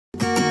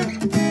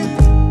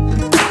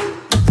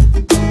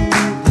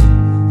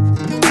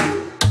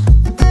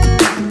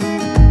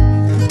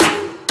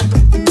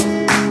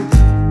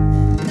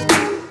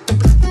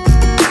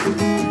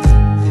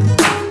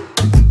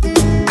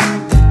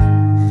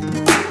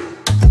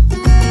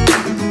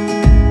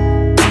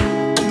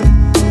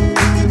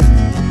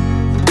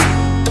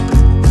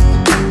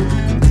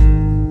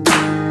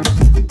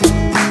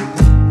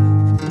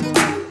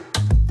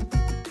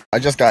I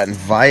just got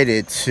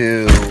invited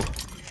to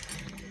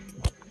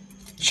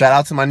shout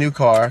out to my new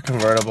car,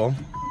 convertible.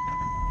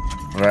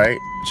 Right?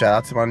 Shout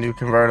out to my new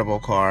convertible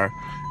car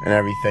and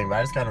everything. But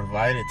I just got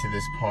invited to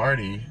this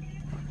party.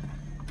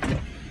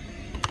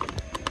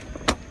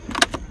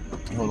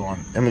 Hold on.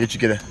 Let me get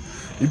you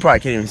you probably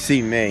can't even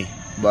see me.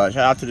 But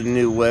shout out to the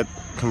new whip,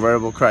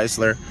 convertible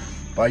Chrysler.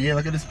 But yeah,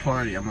 look at this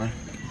party. Let's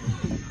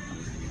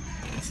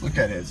look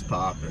at it. It's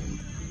popping.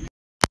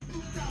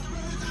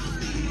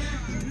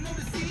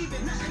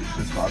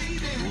 This party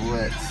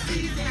lit.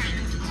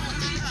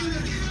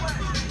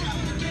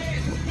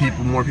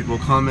 More people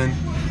coming.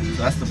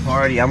 So that's the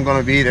party. I'm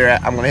gonna be there.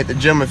 I'm gonna hit the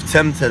gym with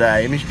Tim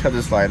today. Let me cut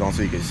this light on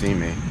so you can see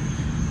me.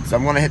 So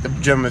I'm gonna hit the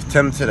gym with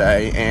Tim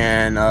today,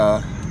 and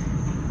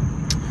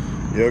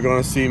you're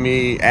gonna see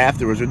me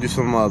afterwards. We'll do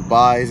some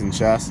buys and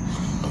chest,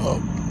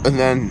 and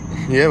then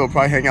yeah, we'll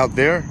probably hang out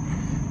there.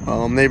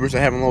 Neighbors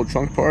are having a little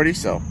trunk party,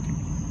 so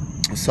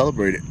let's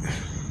celebrate it.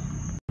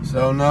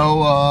 So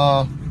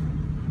no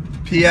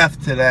PF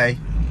today.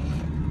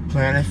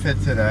 Planet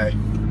Fit today.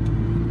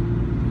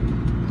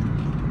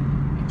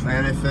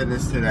 Planet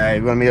Fitness today.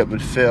 We're gonna meet up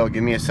with Phil.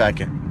 Give me a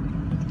second.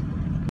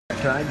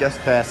 Can I guest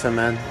pass him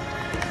in? I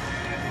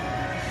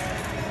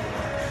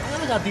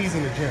never got these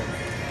in the gym.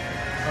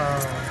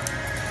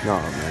 No,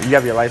 man. You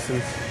have your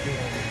license? Yeah.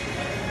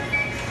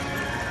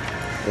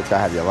 Let's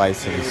have your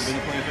license. Yeah.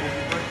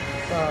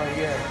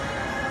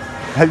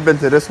 Have you been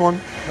to this one?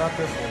 Not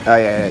this one. Oh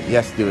yeah, yeah.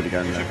 Yes, do it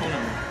again. Then.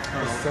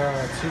 It's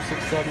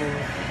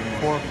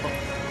 267-4.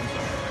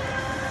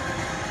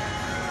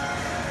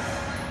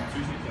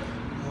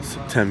 So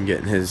Tim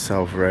getting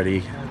himself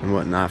ready and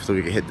whatnot so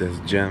we can hit this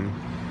gym.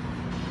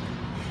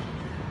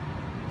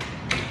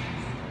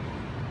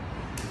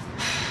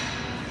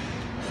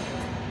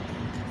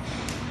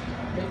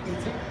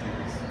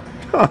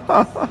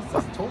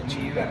 I told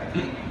you that.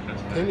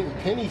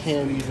 Penny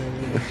candies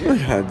in the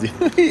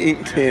gym. He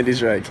eat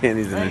candies, right?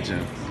 Candies in the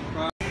gym.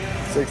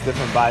 6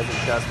 different buys and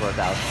chest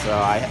workouts, so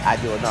I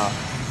do enough.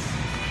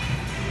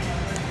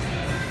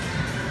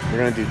 We're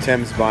gonna do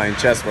Tim's buy and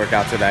chest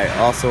workout today.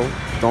 Also,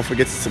 don't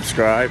forget to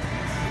subscribe.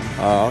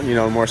 You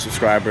know, the more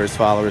subscribers,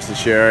 followers, and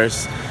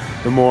shares,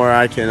 the more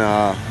I can,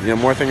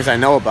 more things I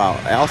know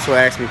about. Also,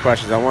 ask me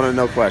questions. I want to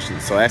know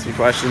questions, so ask me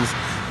questions.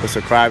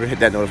 Subscribe and hit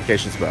that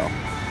notifications bell.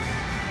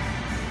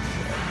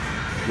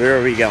 Where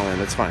are we going?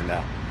 Let's find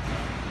out.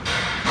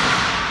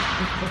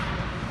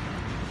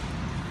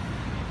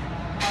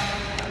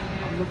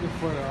 I'm looking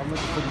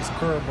for these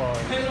curl bars.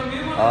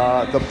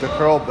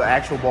 The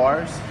actual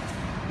bars.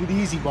 The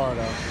easy bar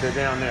though. They're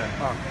down there.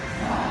 Oh.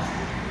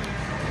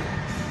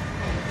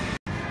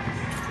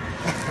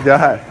 Go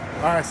ahead.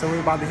 All right, so we're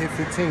about to hit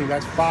 15.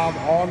 That's 5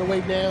 all the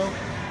way down,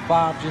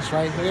 5 just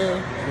right here,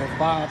 and then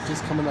 5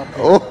 just coming up here.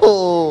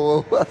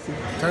 Oh!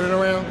 Turn it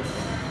around.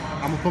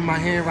 I'm gonna put my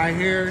hand right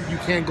here. You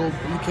can't go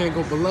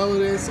below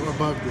this or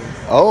above this.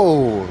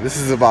 Oh, this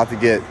is about to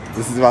be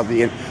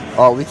in.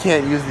 Oh, we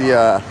can't use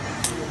the.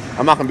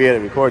 I'm not gonna be able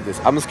to record this.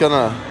 I'm just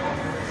gonna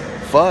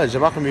fudge.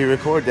 I'm not gonna be able to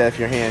record that if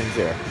your hand's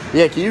there.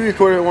 Yeah, can you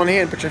record it with one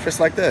hand? Put your fist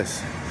like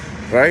this,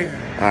 right?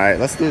 All right,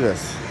 let's do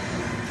this.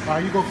 All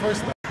right, you go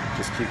first though.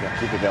 Just keep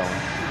it going.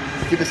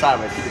 Keep it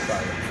sideways. Keep it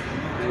sideways.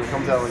 When it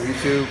comes out on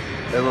YouTube,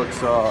 it looks.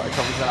 It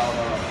comes out.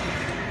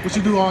 What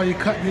you do? All your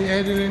cutting and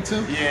editing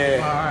into?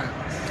 Yeah. All right.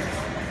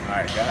 All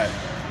right, go ahead.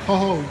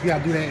 Oh, you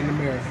gotta do that in the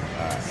mirror.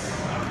 All right.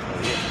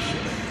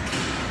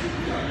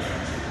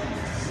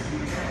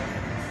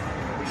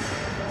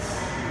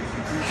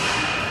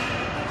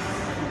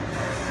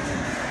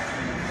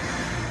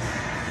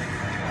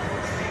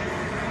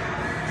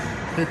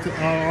 Hit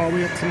all the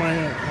way up to my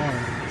arm.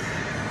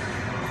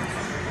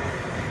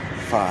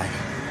 5.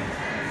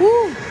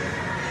 Woo!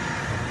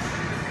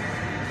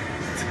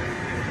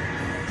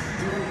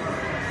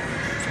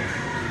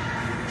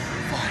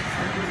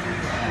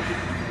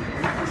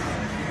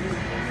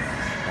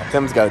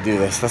 Tim's got to do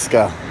this. Let's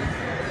go.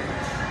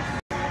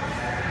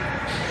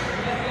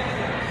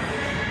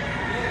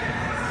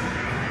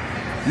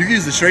 You can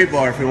use the straight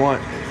bar if you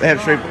want. They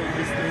have straight.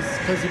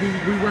 Because we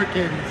work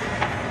in.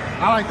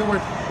 I like to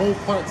work both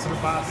parts of the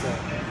bicep.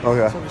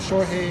 Okay. So the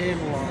short head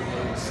and long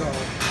head. So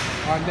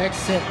our next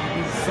set will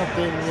be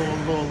something a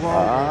little longer.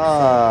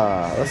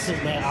 Ah, so let's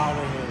hit that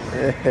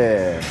outer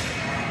head.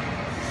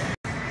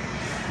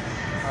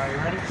 Yeah. All right, you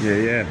ready?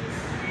 Yeah.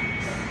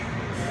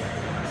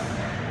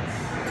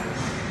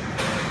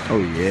 Oh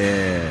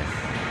yeah.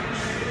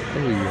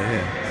 Oh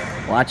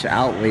yeah. Watch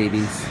out,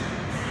 ladies.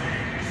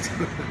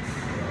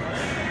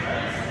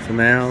 So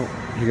now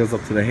he goes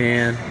up to the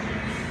hand.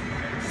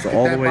 So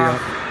all the way up.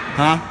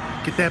 Huh?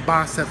 Get that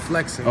bicep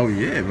flexing. Oh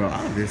yeah, bro.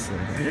 Obviously.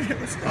 Yeah,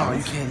 let's go. Oh,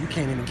 you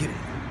can't even get it.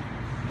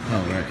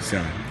 Oh right,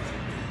 sorry.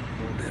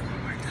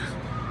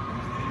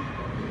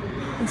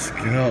 Let's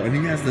go. And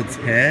he has the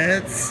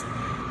tats.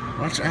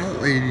 Watch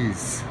out,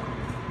 ladies.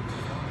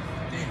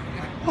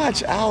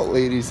 Watch out,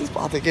 ladies. It's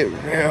about to get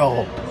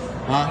real.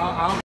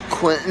 Huh?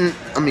 Quentin.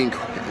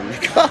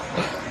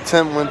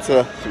 Tim went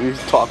to. We was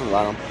talking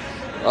about him.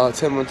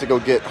 Tim went to go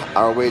get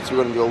our weights.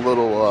 We're gonna do a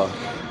little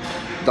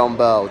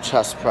dumbbell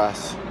chest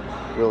press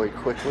really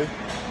quickly.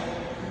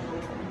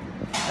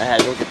 I had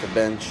to go get the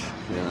bench,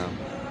 you know.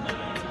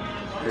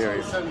 There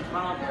It's only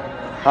 75 down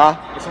there.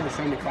 Huh? It's only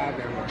 75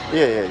 down there.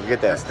 Yeah, you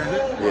get that.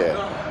 That's it?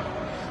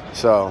 Yeah.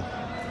 So,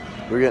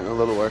 we're getting a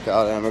little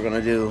workout and we're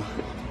gonna do,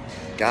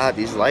 God,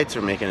 these lights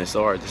are making it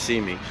so hard to see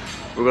me.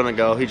 We're gonna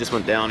go, he just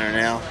went down there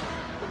now.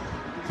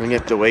 We're gonna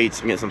get the weights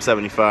and get some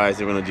 75s.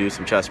 We're gonna do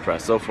some chest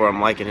press. So far, I'm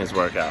liking his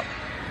workout.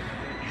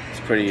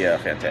 It's pretty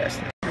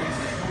fantastic.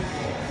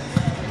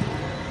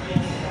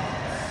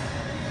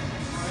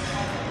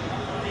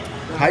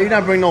 How you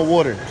not bring no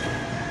water?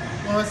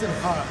 Well, it's in the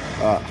car.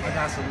 I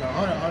got some.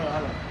 Hold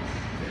on.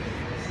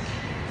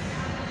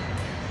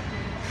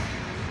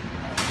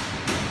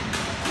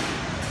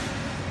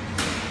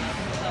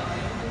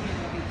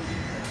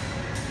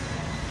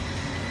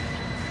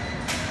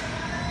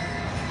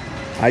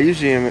 I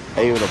usually am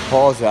able to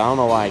pause it. I don't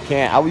know why I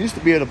can't. I used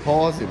to be able to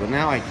pause it, but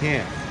now I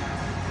can't.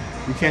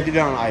 You can't do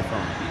that on an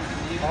iPhone.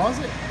 Pause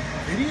it?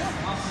 Video?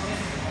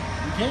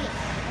 You can't?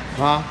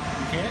 Huh?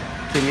 You can't?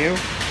 Can you?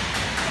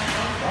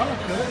 I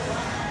could.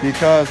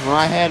 Because when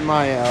I had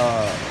my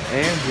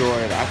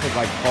Android, I could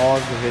like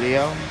pause the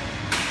video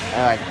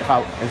and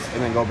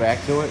then go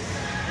back to it.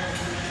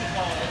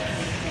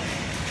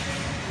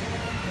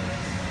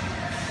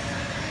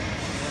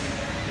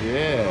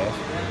 Yeah.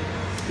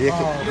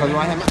 Yeah, because when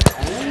I had my...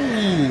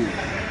 Ooh.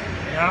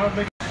 Yeah, I don't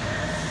think...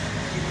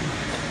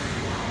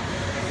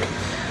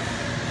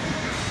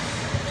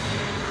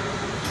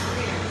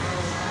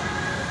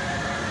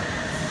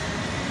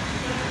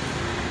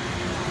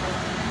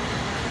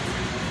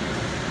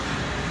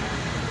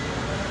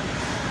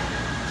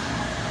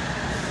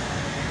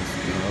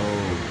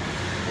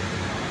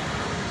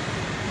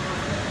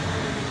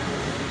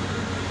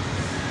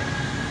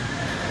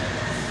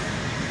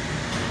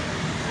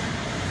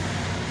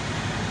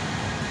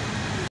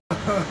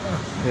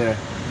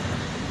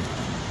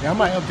 Yeah, I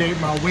might update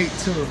my weight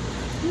too.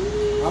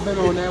 I've been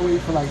on that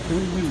weight for like 3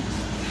 weeks.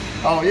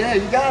 Oh yeah,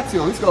 you got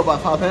to. Let's go by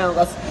 5 pounds.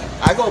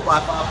 I go by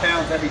 5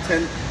 pounds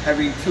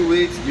every 2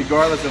 weeks,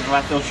 regardless of if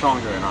I feel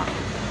stronger or not.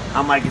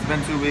 I'm like, it's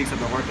been 2 weeks, I've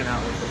been working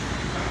out with it.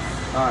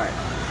 All right.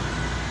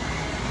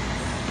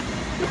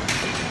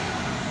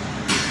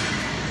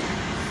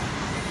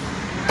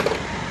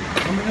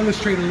 I'm gonna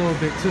illustrate a little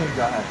bit too.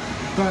 Go ahead.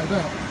 Go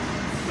ahead.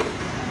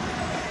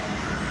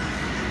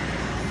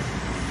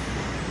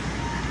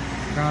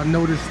 I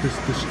noticed the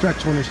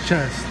stretch on his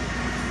chest.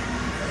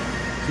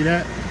 See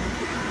that?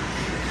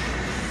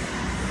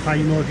 How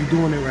you know if you're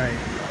doing it right.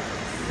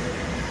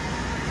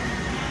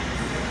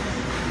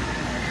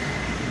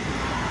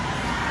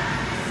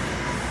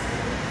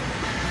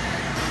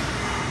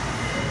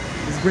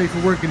 It's great for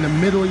working the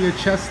middle of your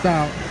chest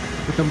out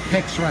with them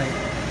pecs right.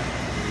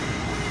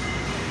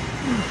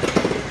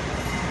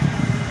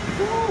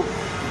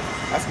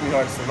 That's gonna be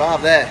hard to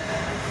survive that.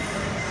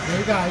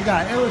 Yeah, you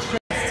got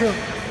illustrations too.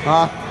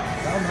 Huh?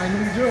 I knew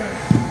you do it.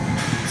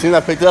 As soon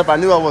as I picked it up, I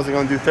knew I wasn't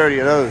gonna do 30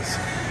 of those.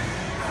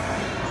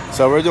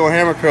 So we're doing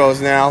hammer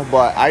curls now,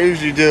 but I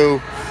usually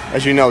do,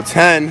 as you know,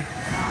 10.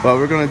 But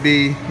we're gonna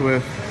be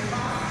with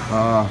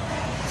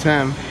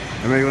 10,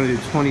 and we're gonna do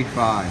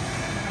 25.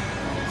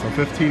 So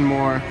 15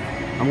 more.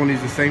 I'm gonna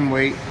use the same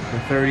weight, the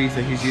 30s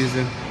that he's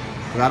using,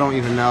 but I don't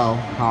even know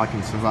how I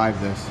can survive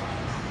this.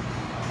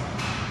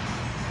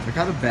 Look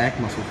how the back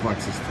muscle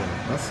flexes too.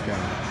 Let's go.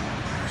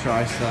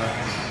 Tricep.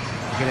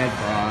 Look at that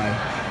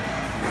thigh.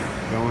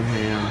 Going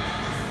ham.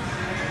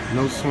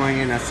 No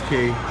swinging, that's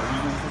key.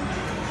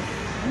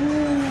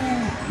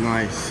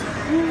 Nice.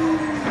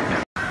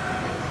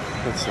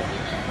 Let's see.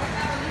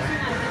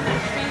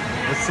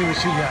 Let's see what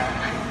you got.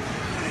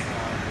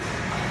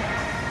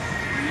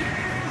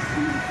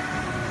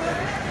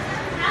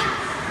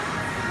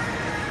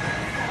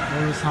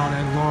 Notice how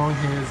that long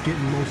hair is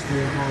getting most of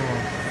it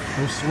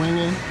on. No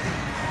swinging.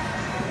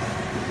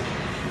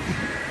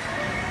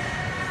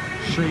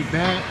 Straight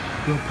back.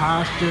 Good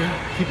posture.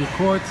 Keep your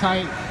core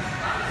tight.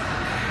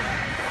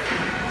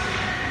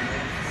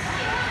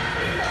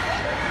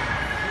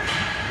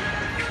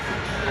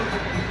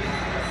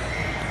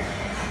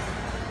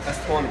 That's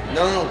 20.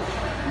 No,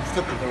 you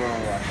flipped it the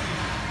wrong way.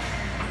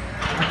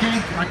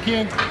 I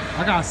can't.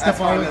 I gotta step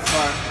all the way. That's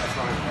fine.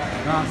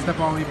 I gotta step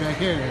all the way back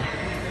here.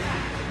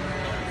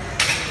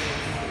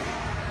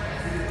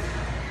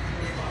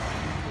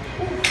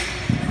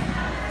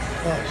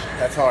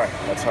 That's hard.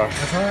 That's hard.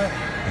 That's hard.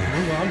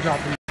 I'm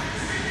dropping.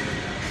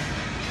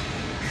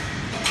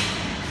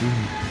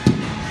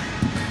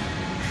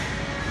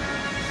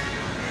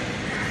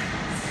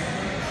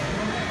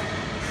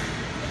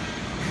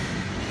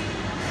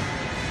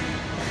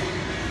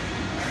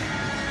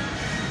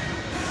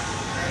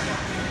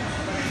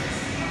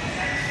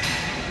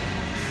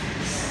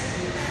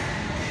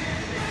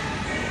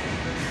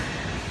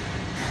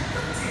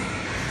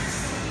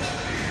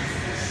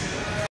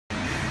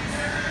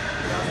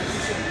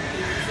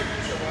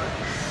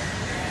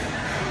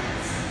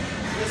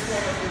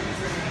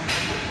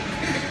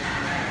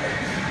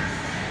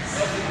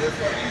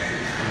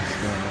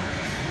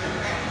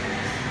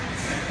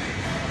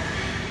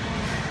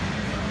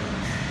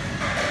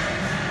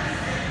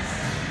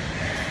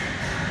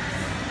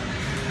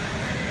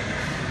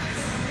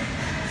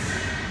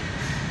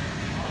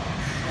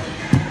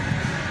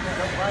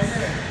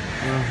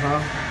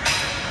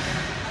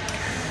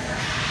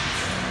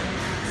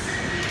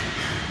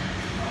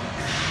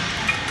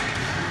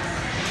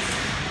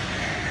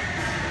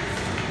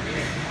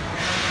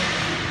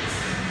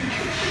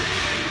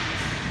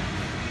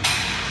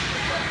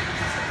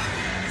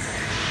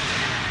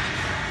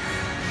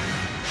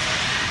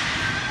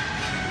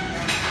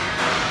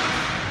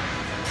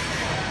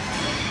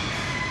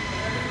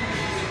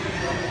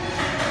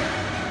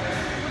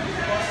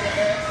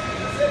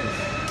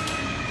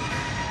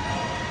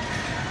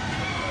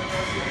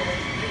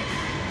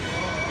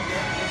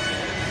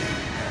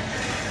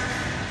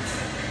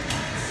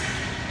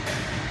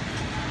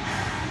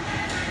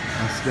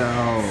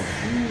 go.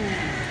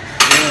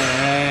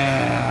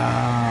 Yeah.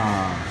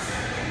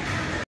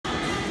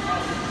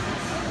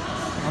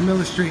 I'm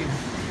illustrating.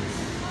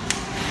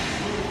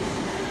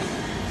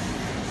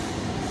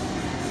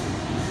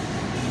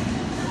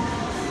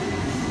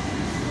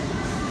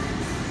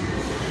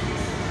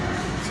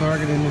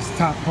 Targeting this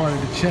top part of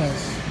the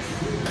chest.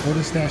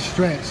 Notice that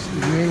stretch.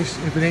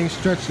 If it ain't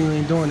stretched, you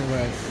ain't doing it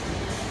right.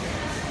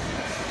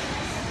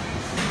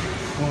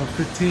 Going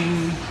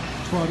 15,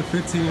 12 to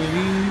 15 of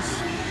these.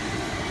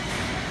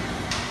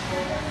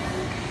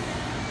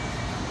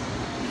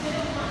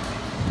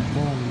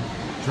 Boom.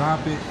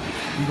 Drop it.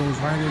 He goes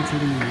right into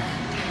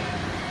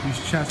these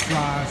chest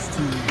flies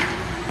to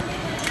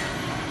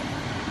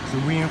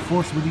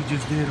reinforce what he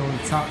just did on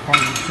the top part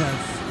of the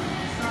chest.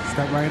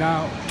 Step right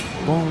out.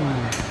 Boom.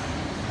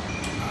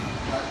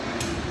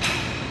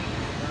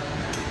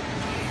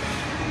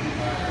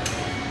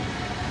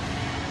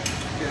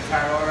 Getting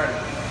tired already.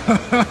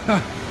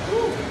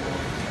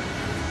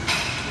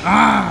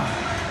 Ah!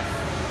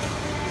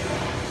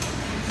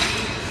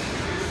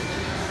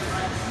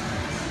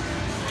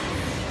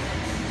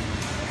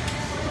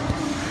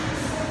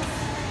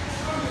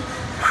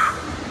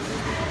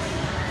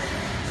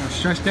 Now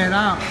stretch that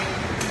out.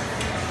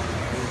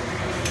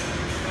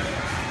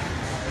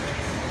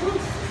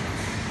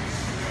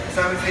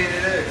 17 it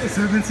is.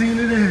 17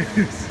 it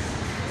is.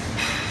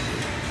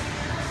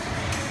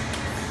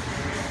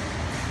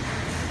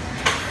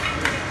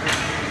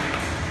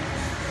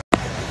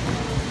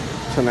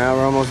 So now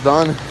we're almost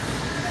done.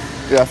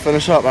 Yeah,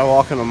 finish up by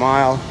walking a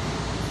mile.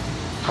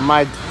 I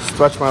might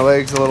stretch my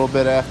legs a little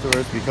bit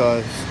afterwards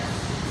because,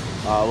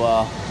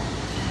 well,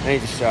 I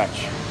need to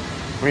stretch.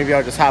 Maybe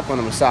I'll just hop on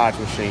the massage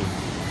machine.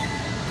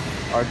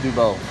 Or do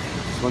both.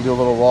 Just gonna do a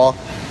little walk.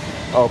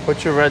 Oh,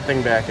 put your red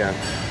thing back in.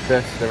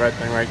 The red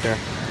thing right there.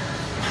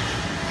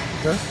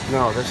 This?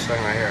 No, this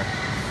thing right here.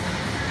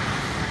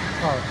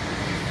 Oh.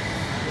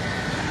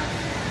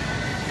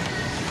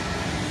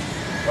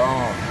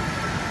 Boom.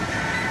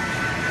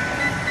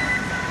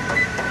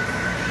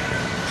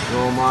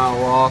 Little mile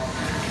walk.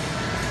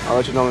 I'll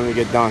let you know when we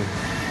get done.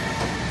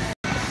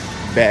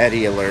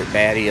 Baddie alert,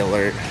 baddie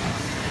alert.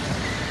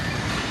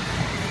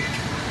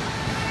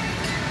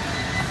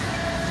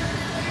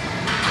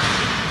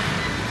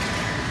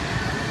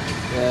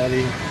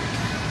 Baddie.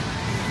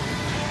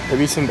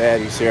 There'll be some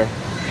baddies here.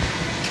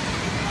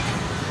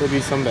 There'll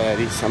be some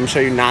baddies. I'm gonna show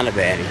you not a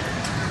baddie.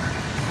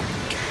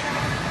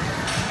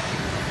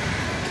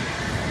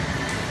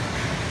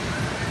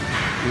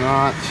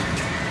 Not.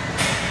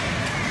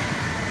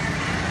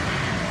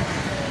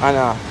 I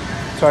know.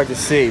 It's hard to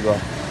see, but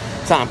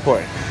it's not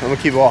important. I'm gonna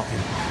keep walking.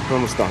 We're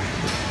almost done.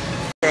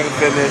 We're gonna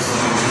fitness.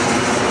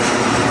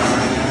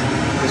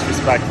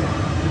 Disrespectful.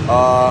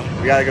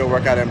 We gotta go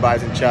work out in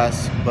buys and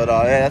chests. But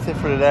yeah, that's it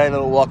for today. A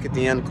little walk at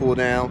the end, cool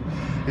down.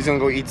 He's gonna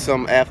go eat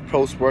some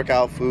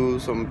post-workout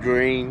food, some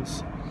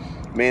greens,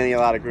 mainly a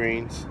lot of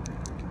greens.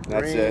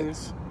 That's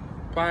greens.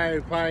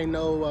 Probably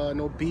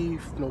no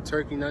beef, no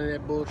turkey, none of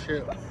that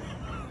bullshit.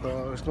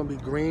 It's gonna be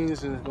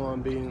greens and it's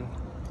gonna be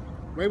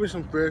maybe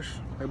some fish,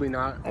 maybe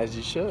not. As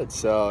you should.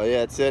 So yeah,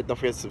 that's it. Don't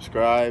forget to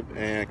subscribe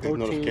and click the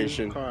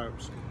notification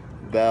carbs.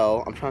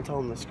 bell. I'm trying to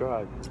tell them to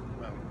subscribe.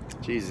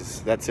 Jesus,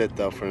 that's it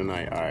though for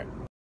tonight. All right.